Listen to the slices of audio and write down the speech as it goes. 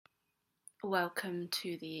Welcome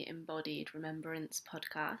to the Embodied Remembrance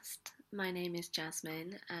podcast. My name is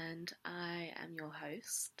Jasmine and I am your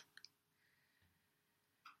host.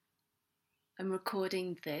 I'm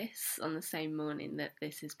recording this on the same morning that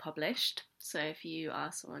this is published, so if you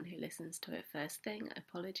are someone who listens to it first thing,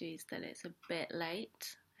 apologies that it's a bit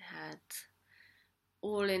late. I had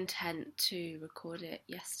all intent to record it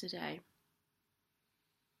yesterday,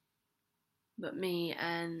 but me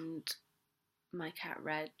and my cat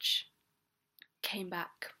Reg came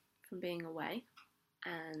back from being away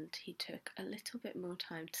and he took a little bit more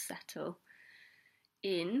time to settle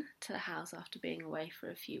in to the house after being away for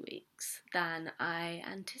a few weeks than I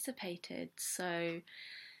anticipated. So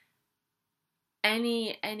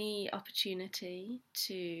any opportunity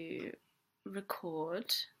to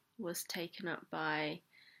record was taken up by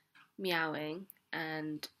meowing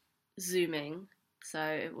and zooming, so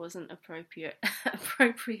it wasn't appropriate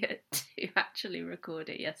to actually record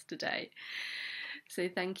it yesterday. So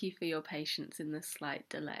thank you for your patience in the slight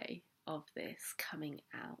delay of this coming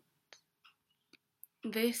out.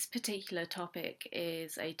 This particular topic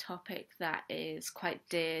is a topic that is quite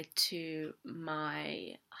dear to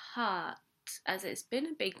my heart, as it's been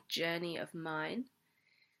a big journey of mine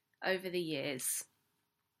over the years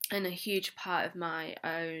and a huge part of my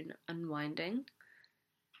own unwinding,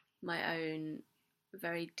 my own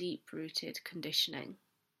very deep-rooted conditioning.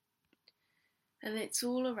 And it's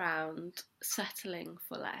all around settling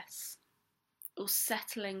for less, or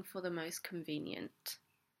settling for the most convenient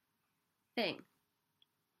thing.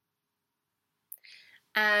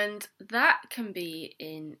 And that can be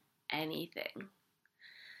in anything.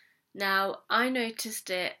 Now, I noticed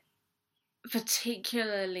it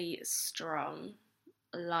particularly strong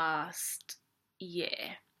last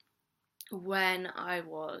year when I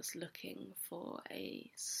was looking for a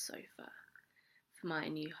sofa for my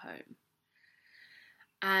new home.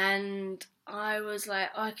 And I was like,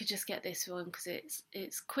 oh, I could just get this one because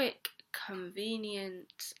it's quick,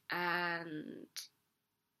 convenient, and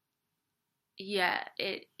yeah,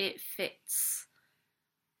 it fits.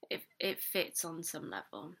 It fits on some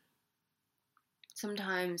level.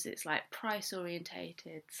 Sometimes it's like price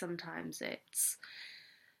orientated, sometimes it's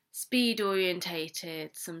speed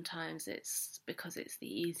orientated, sometimes it's because it's the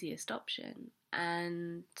easiest option.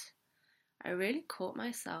 And I really caught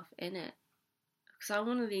myself in it because I'm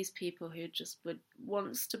one of these people who just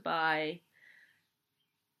wants to buy.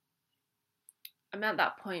 I'm at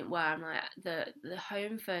that point where I'm like, the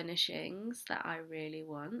home furnishings that I really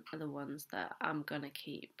want are the ones that I'm gonna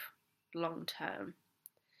keep long term.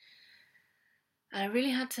 And I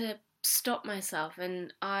really had to stop myself,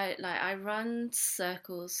 and I run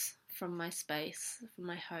circles from my space, from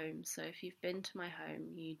my home. So if you've been to my home,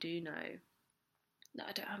 you do know that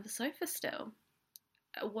I don't have a sofa still.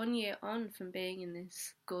 1 year on from being in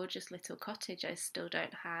this gorgeous little cottage, I still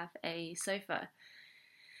don't have a sofa.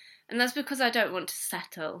 And that's because I don't want to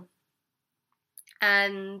settle.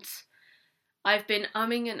 And I've been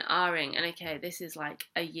umming and ahhing, and okay, this is like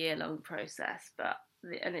a year-long process,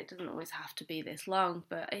 and it doesn't always have to be this long,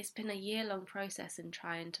 but it's been a year-long process in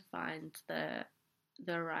trying to find the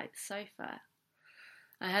right sofa.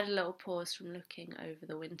 I had a little pause from looking over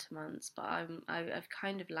the winter months, but I've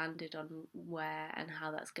kind of landed on where and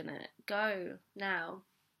how that's gonna go now.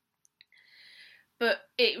 But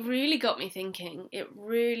it really got me thinking. It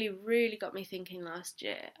really, really got me thinking last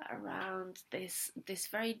year around this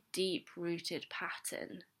very deep-rooted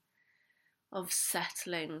pattern of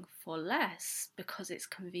settling for less because it's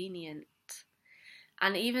convenient.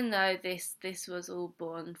 And even though this was all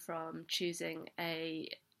born from choosing a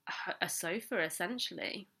sofa,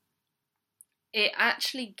 essentially, it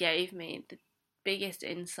actually gave me the biggest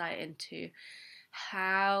insight into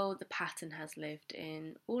how the pattern has lived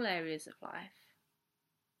in all areas of life.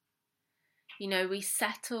 You know, we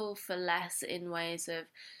settle for less in ways of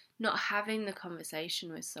not having the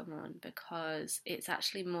conversation with someone because it's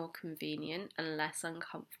actually more convenient and less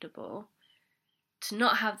uncomfortable to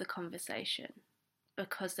not have the conversation,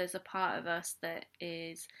 because there's a part of us that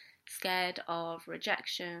is scared of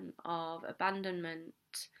rejection, of abandonment,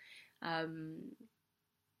 of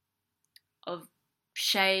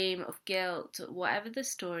shame, of guilt, whatever the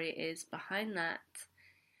story is behind that.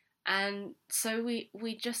 And so we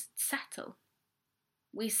just settle.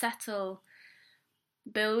 We settle,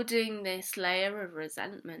 building this layer of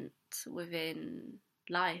resentment within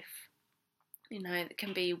life. You know, it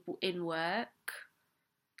can be in work,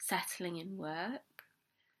 settling in work,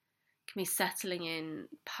 it can be settling in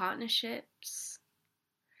partnerships,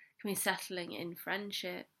 it can be settling in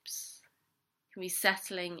friendships, it can be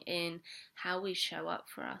settling in how we show up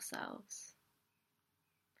for ourselves.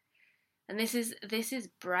 And this is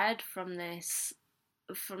bred from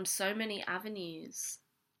so many avenues.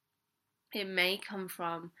 It may come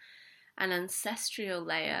from an ancestral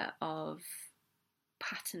layer of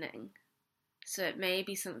patterning. So it may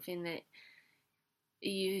be something that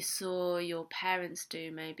you saw your parents do.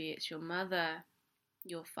 Maybe it's your mother,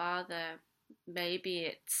 your father. Maybe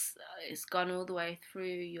it's gone all the way through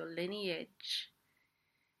your lineage.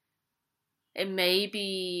 It may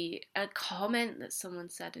be a comment that someone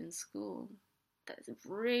said in school that's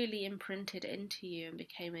really imprinted into you and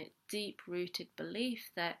became a deep-rooted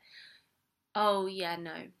belief that, oh yeah,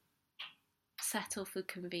 no, settle for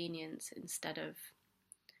convenience instead of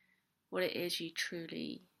what it is you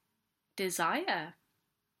truly desire.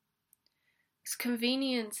 Because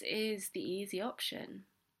convenience is the easy option,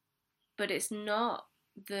 but it's not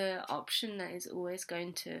the option that is always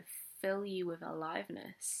going to fill you with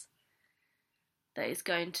aliveness, that is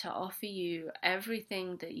going to offer you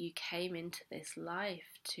everything that you came into this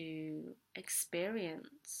life to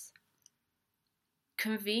experience.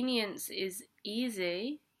 Convenience is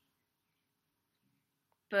easy,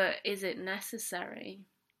 but is it necessary?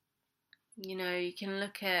 You know, you can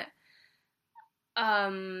look at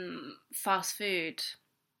fast food.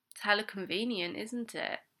 It's hella convenient, isn't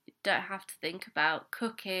it? You don't have to think about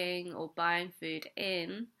cooking or buying food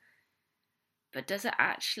in, but does it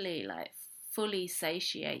actually like fully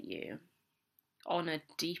satiate you on a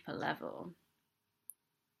deeper level?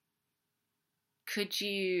 Could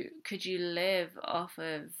you live off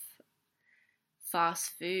of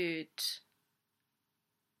fast food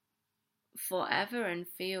forever and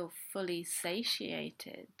feel fully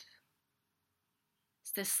satiated?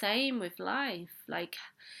 It's the same with life. Like,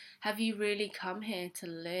 have you really come here to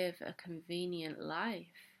live a convenient life?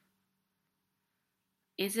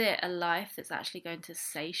 Is it a life that's actually going to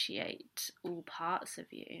satiate all parts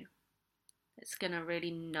of you? It's going to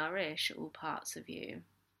really nourish all parts of you?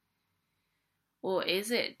 Or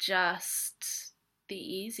is it just the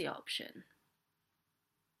easy option?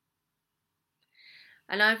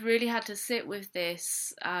 And I've really had to sit with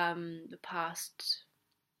this the past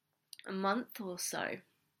month or so,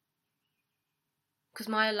 because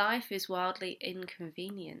my life is wildly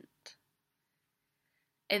inconvenient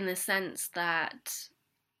in the sense that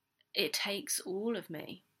it takes all of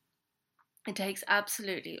me. It takes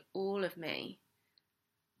absolutely all of me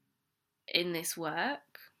in this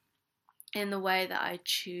work, in the way that I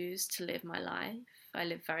choose to live my life. I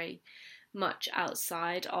live very much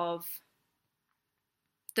outside of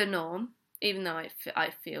the norm, even though I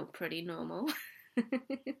feel pretty normal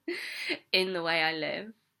in the way I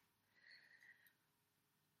live.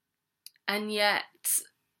 And yet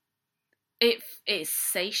it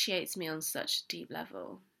satiates me on such a deep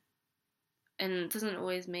level. And it doesn't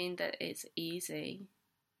always mean that it's easy.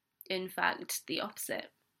 In fact, the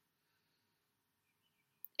opposite.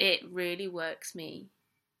 It really works me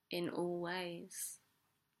in all ways.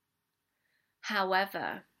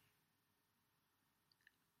 However,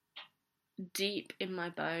 deep in my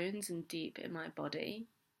bones and deep in my body,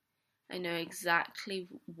 I know exactly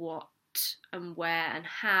what and where and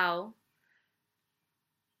how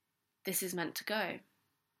this is meant to go.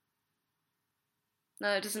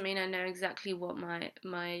 No, it doesn't mean I know exactly what my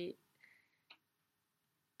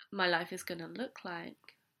life is going to look like,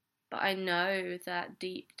 but I know that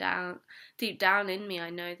deep down in me, I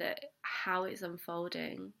know that how it's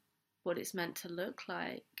unfolding, what it's meant to look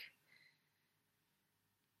like,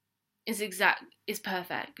 is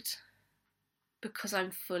perfect, because I'm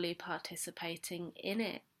fully participating in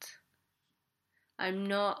it. I'm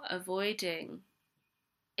not avoiding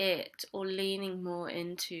it or leaning more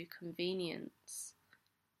into convenience,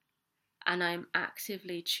 and I'm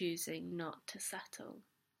actively choosing not to settle.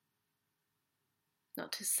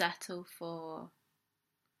 Not to settle for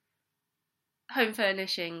home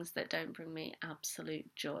furnishings that don't bring me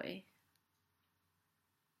absolute joy.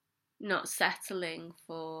 Not settling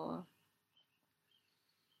for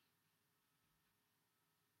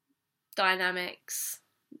dynamics,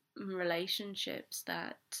 relationships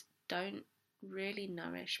that don't really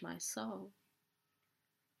nourish my soul.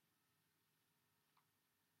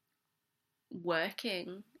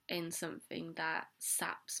 Working in something that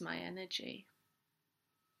saps my energy.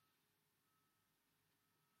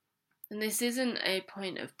 And this isn't a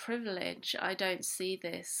point of privilege. I don't see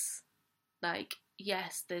this like,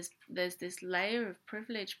 yes, there's this layer of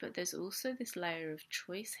privilege, but there's also this layer of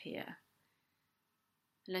choice here.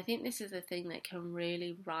 And I think this is the thing that can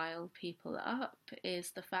really rile people up,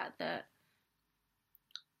 is the fact that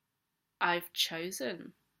I've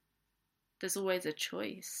chosen. There's always a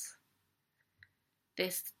choice.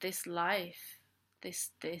 This life,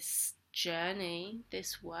 this journey,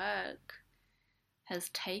 this work, has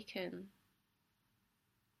taken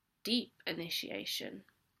deep initiation,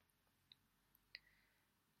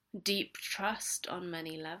 deep trust on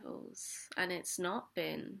many levels, and it's not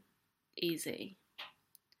been easy.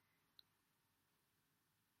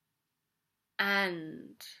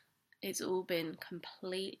 And it's all been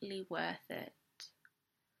completely worth it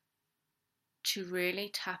to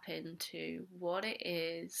really tap into what it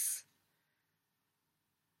is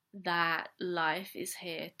that life is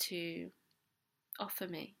here to offer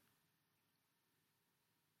me.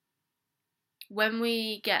 When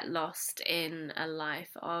we get lost in a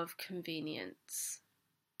life of convenience,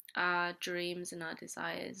 our dreams and our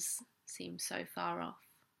desires seem so far off.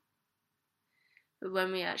 But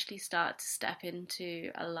when we actually start to step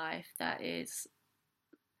into a life that is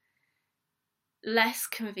less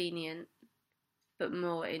convenient, but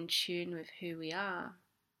more in tune with who we are,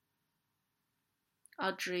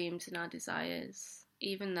 our dreams and our desires,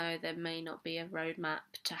 even though there may not be a roadmap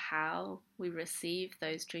to how we receive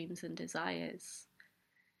those dreams and desires,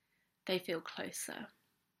 they feel closer.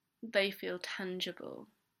 They feel tangible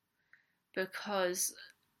because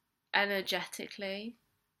energetically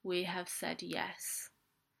we have said yes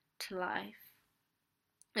to life,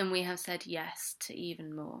 and we have said yes to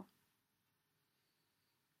even more.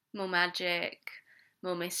 More magic,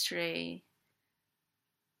 more mystery,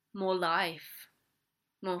 more life,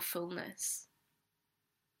 more fullness.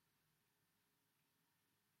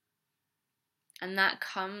 And that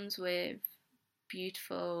comes with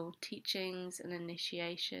beautiful teachings and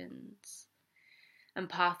initiations and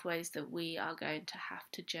pathways that we are going to have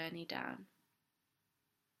to journey down.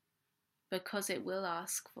 Because it will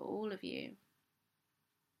ask for all of you.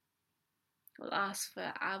 It will ask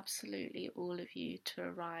for absolutely all of you to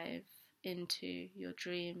arrive into your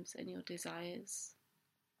dreams and your desires.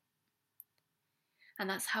 And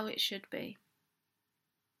that's how it should be.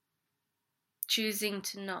 Choosing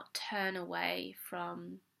to not turn away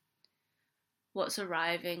from what's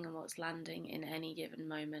arriving and what's landing in any given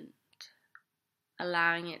moment.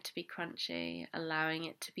 Allowing it to be crunchy, allowing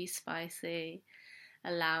it to be spicy,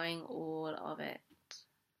 allowing all of it.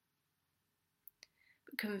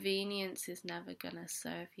 But convenience is never going to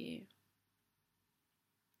serve you.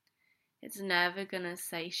 It's never going to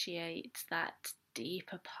satiate that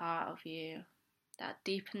deeper part of you, that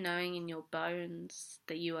deeper knowing in your bones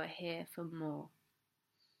that you are here for more.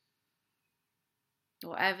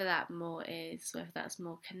 Whatever that more is, whether that's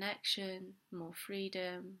more connection, more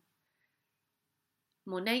freedom,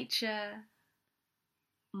 more nature,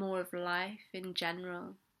 more of life in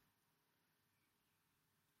general.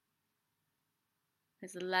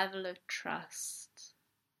 There's a level of trust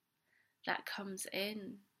that comes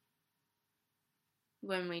in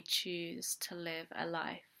when we choose to live a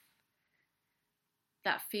life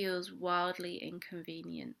that feels wildly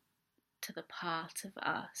inconvenient to the part of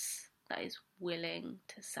us that is willing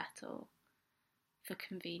to settle for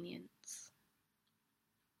convenience.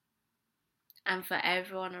 And for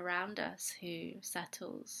everyone around us who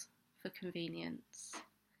settles for convenience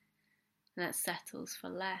and that settles for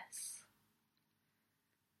less,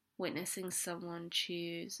 witnessing someone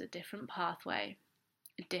choose a different pathway,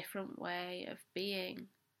 a different way of being,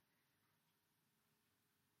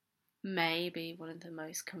 may be one of the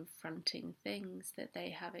most confronting things that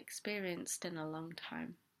they have experienced in a long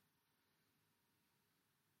time.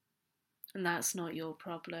 And that's not your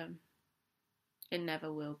problem. It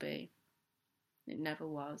never will be. It never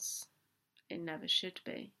was. It never should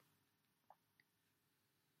be.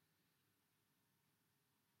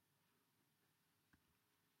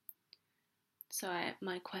 So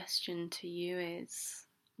my question to you is,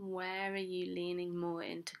 where are you leaning more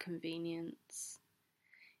into convenience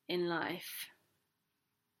in life?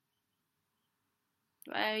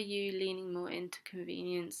 Where are you leaning more into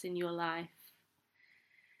convenience in your life?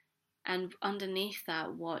 And underneath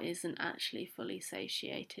that, what isn't actually fully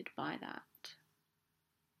satiated by that?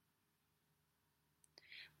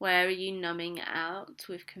 Where are you numbing out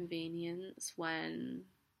with convenience when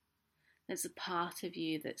there's a part of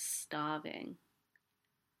you that's starving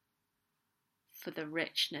for the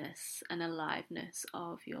richness and aliveness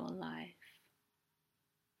of your life,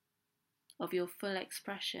 of your full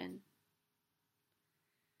expression,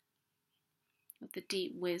 of the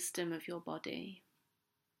deep wisdom of your body?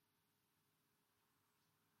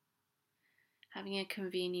 Having a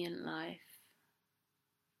convenient life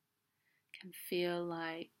can feel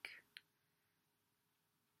like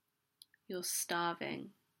you're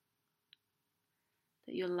starving,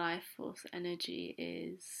 that your life force energy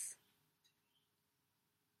is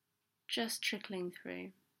just trickling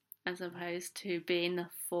through, as opposed to being the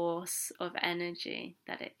force of energy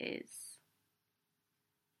that it is.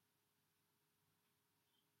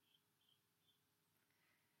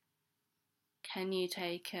 Can you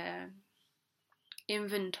take an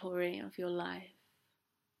inventory of your life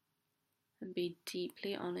and be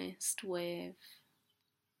deeply honest with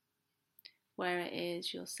where it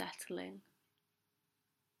is you're settling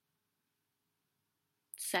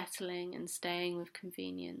and staying with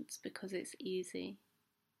convenience because it's easy,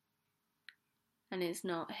 and it's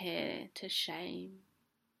not here to shame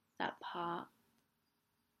that part.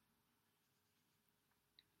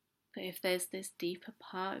 But if there's this deeper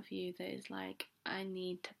part of you that is like, I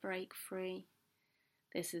need to break free,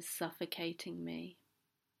 this is suffocating me,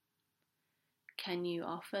 can you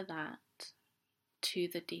offer that to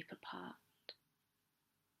the deeper part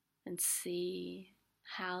and see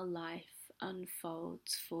how life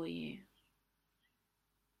unfolds for you?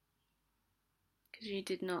 Because you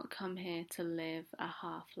did not come here to live a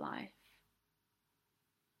half life.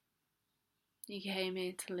 You came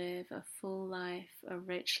here to live a full life, a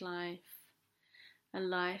rich life, a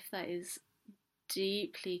life that is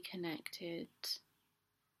deeply connected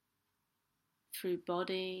through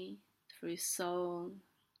body, through soul,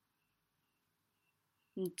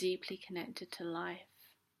 and deeply connected to life.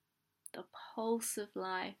 The pulse of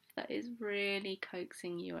life that is really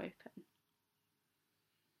coaxing you open.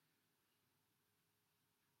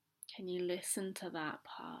 Can you listen to that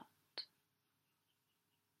part?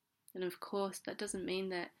 And of course, that doesn't mean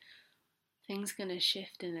that things are going to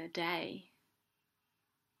shift in a day.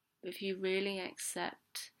 But if you really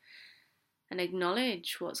accept and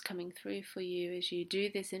acknowledge what's coming through for you as you do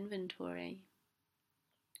this inventory,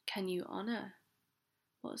 can you honour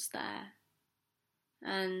what's there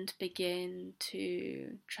and begin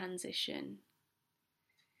to transition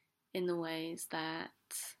in the ways that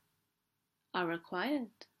are required?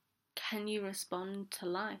 Can you respond to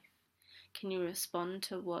life? Can you respond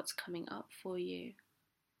to what's coming up for you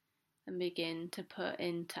and begin to put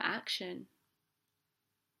into action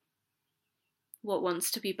what wants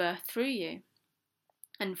to be birthed through you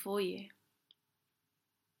and for you?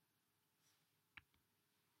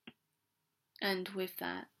 And with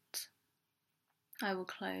that, I will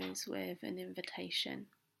close with an invitation.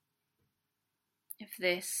 If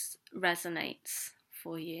this resonates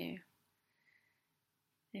for you,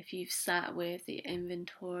 if you've sat with the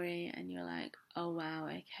inventory and you're like, oh wow,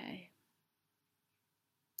 okay,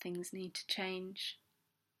 things need to change,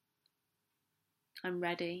 I'm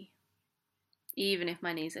ready, even if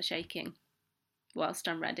my knees are shaking whilst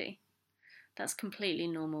I'm ready. That's completely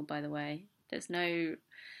normal, by the way. There's no,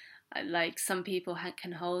 like, some people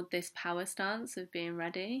can hold this power stance of being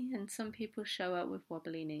ready, and some people show up with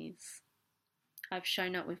wobbly knees. I've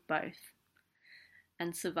shown up with both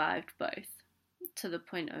and survived both to the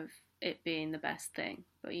point of it being the best thing.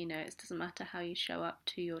 But you know, it doesn't matter how you show up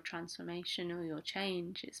to your transformation or your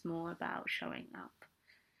change, it's more about showing up,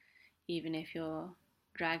 even if you're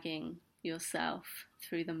dragging yourself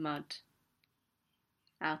through the mud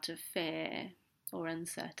out of fear or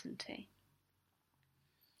uncertainty.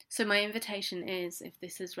 So my invitation is, if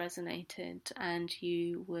this has resonated and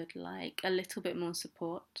you would like a little bit more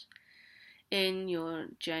support in your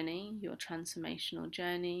journey, your transformational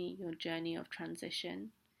journey, your journey of transition,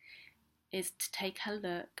 is to take a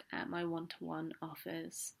look at my one-to-one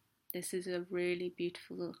offers. This is a really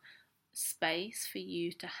beautiful space for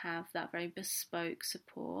you to have that very bespoke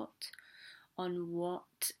support on what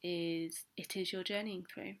it is you're journeying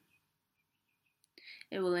through.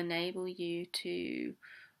 It will enable you to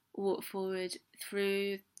walk forward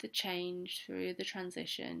through the change, through the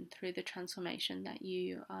transition, through the transformation that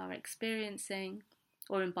you are experiencing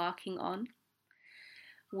or embarking on,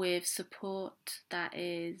 with support that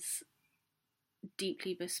is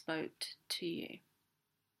deeply bespoke to you.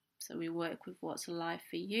 So we work with what's alive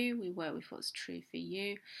for you, we work with what's true for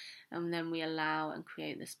you, and then we allow and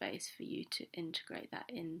create the space for you to integrate that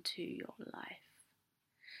into your life.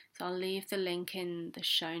 So I'll leave the link in the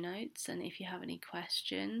show notes, and if you have any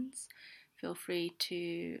questions, feel free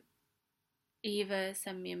to either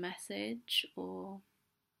send me a message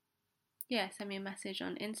send me a message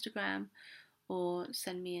on Instagram or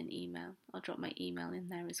send me an email. I'll drop my email in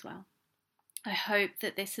there as well. I hope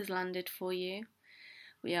that this has landed for you.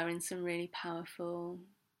 We are in some really powerful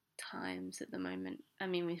times at the moment. I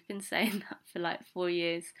mean, we've been saying that for like 4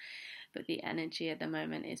 years, but the energy at the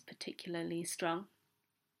moment is particularly strong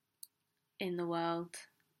in the world.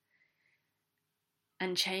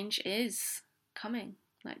 And change is coming,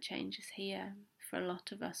 like change is here for a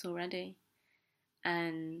lot of us already.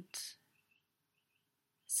 And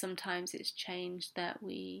sometimes it's change that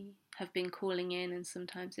we have been calling in, and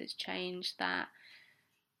sometimes it's changed, that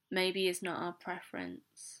maybe is not our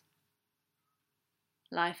preference.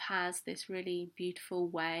 Life has this really beautiful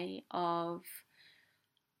way of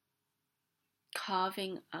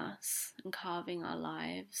carving us and carving our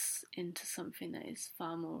lives into something that is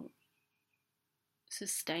far more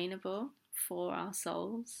sustainable for our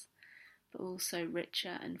souls, but also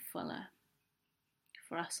richer and fuller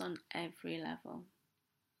for us on every level.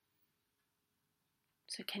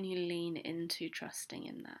 So can you lean into trusting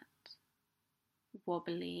in that,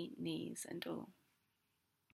 wobbly knees and all?